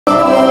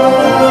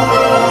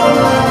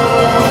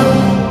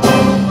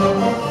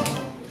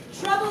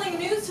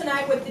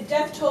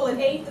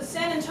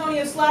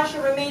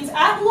slasher remains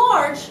at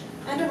large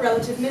and a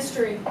relative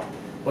mystery.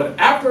 But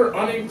after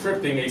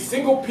unencrypting a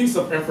single piece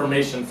of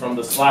information from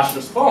the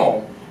slasher's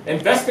phone,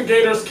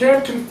 investigators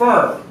can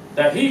confirm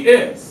that he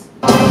is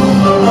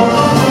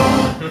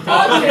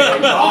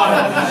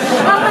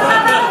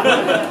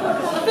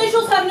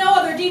Officials have no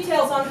other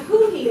details on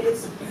who he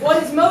is,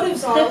 what his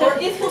motives are, or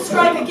if he'll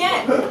strike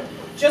again.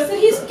 Just that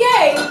he's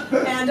gay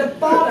and a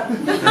bottom.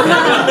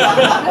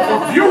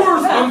 For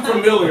viewers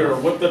unfamiliar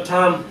with the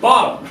term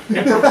bottom,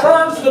 it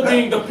refers to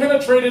being the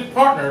penetrated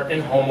partner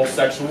in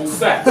homosexual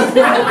sex. Or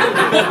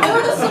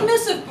the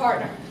submissive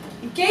partner.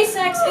 Gay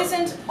sex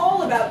isn't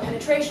all about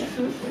penetration.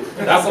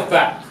 That's a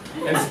fact.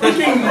 And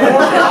speaking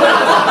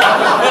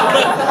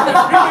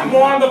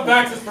more on the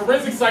facts is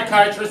forensic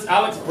psychiatrist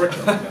Alex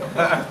Bricker.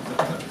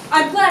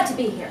 I'm glad to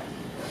be here.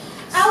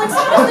 Alex,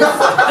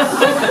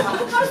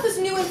 how does this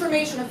new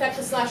information affect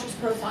the slasher's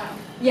profile?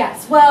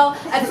 Yes, well,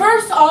 at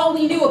first all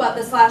we knew about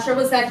the slasher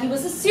was that he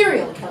was a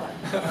serial killer.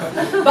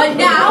 But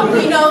now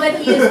we know that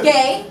he is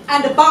gay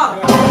and a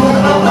bottom.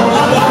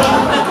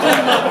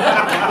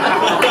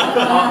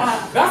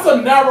 That's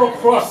a narrow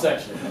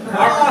cross-section.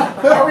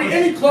 Are we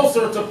any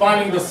closer to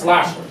finding the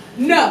slasher?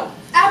 No,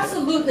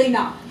 absolutely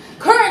not.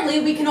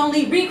 Currently, we can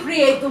only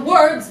recreate the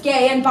words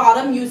gay and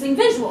bottom using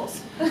visuals.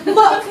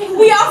 Look,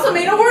 we also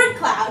made a word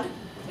cloud.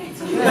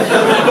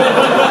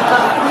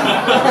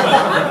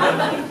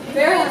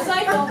 Very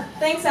insightful.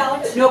 Thanks,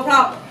 Alex. No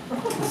problem.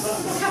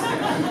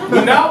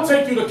 We now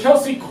take you to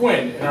Kelsey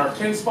Quinn in our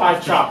Kins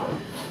 5 chopper.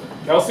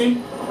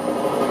 Kelsey?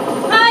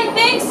 Hi,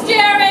 thanks,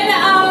 Jared.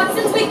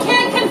 Since we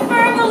can't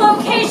confirm the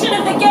location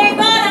of the gay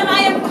bottom,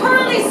 I am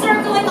currently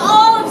circling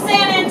all of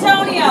San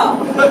Antonio.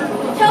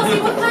 Kelsey,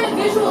 what kind of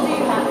visual do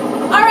you have?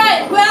 All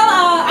right,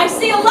 well, I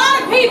see a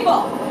lot of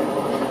people.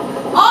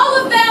 All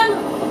of them,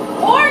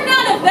 or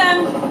none of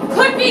them,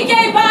 could be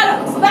gay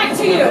bottoms. Back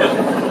to you.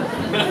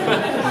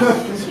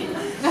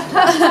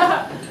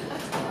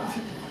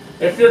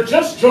 If you're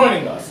just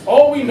joining us,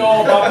 all we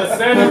know about the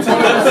San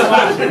Antonio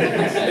slasher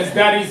is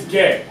that he's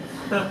gay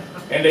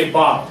and a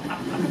bottom.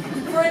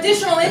 For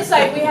additional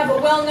insight, we have a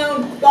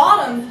well-known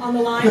bottom on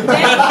the line. Desi.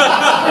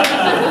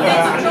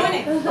 Thanks for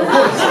joining.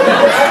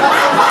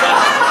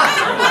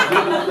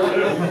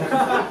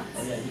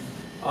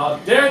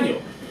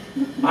 Daniel,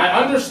 I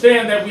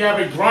understand that we have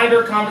a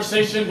grinder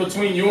conversation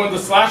between you and the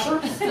slasher?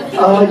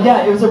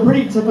 Yeah, it was a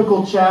pretty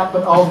typical chat,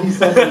 but all he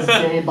says is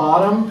gay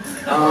bottom.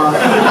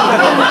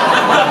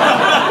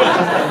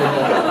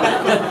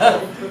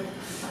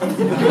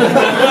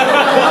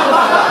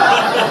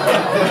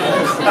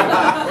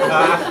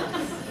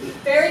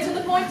 Very to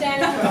the point,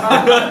 Daniel.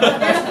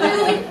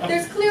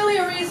 There's clearly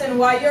a reason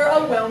why you're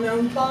a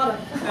well-known bottom.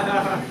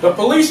 The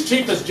police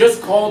chief has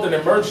just called an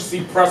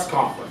emergency press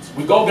conference.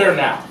 We go there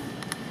now.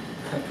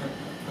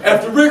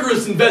 After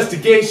rigorous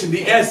investigation,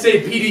 the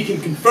SAPD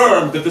can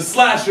confirm that the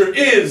slasher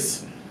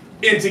is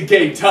into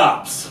gay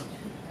tops.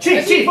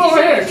 Chief,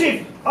 over here,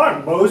 Chief.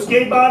 Aren't most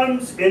gay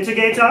bottoms into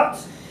gay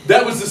tops?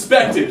 That was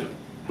suspected,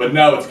 but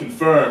now it's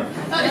confirmed.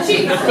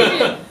 Chief,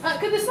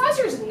 could the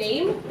slasher's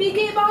name be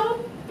gay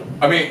bottom?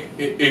 I mean,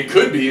 it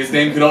could be. His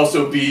name could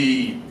also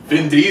be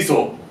Vin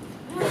Diesel.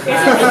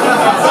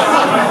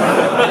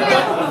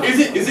 Is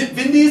it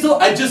Vin Diesel?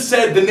 I just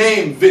said the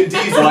name Vin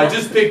Diesel. I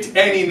just picked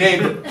any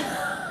name.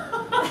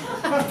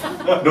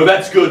 No,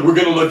 that's good. We're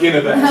gonna look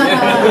into that.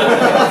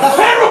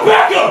 Hey,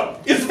 Rebecca!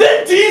 Is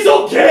Vin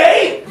Diesel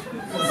gay?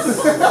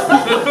 For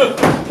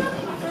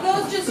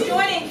those just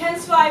joining,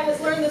 Kens 5 has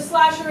learned the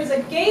slasher is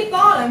a gay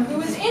bottom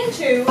who is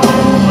into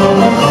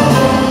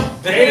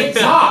gay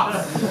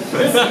tops.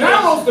 This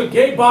narrows the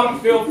gay bottom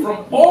field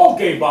from all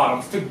gay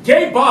bottoms to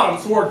gay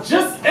bottoms who are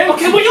just into...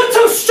 Okay, will you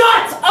two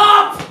shut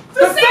up?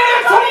 The San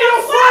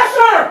Antonio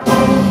slasher!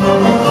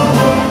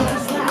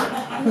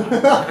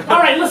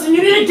 Alright, listen,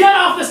 you need to get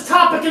off this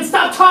topic and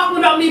stop talking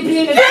about me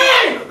being a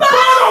gay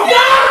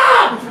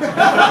bottom!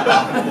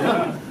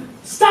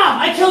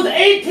 Stop! I killed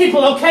 8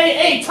 people, okay?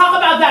 8. Talk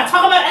about that.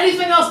 Talk about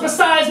anything else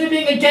besides me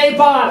being a gay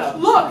bottom.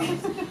 Look,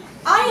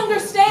 I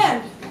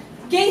understand.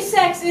 Gay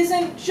sex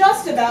isn't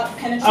just about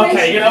penetration.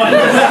 Okay, you know what?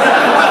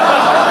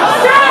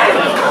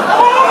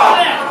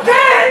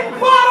 Gay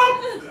bottom!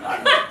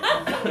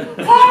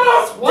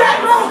 Almost gay!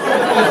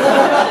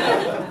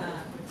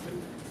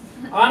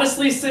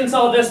 Honestly, since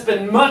all this,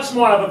 been much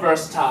more of a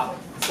verse topic.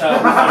 So.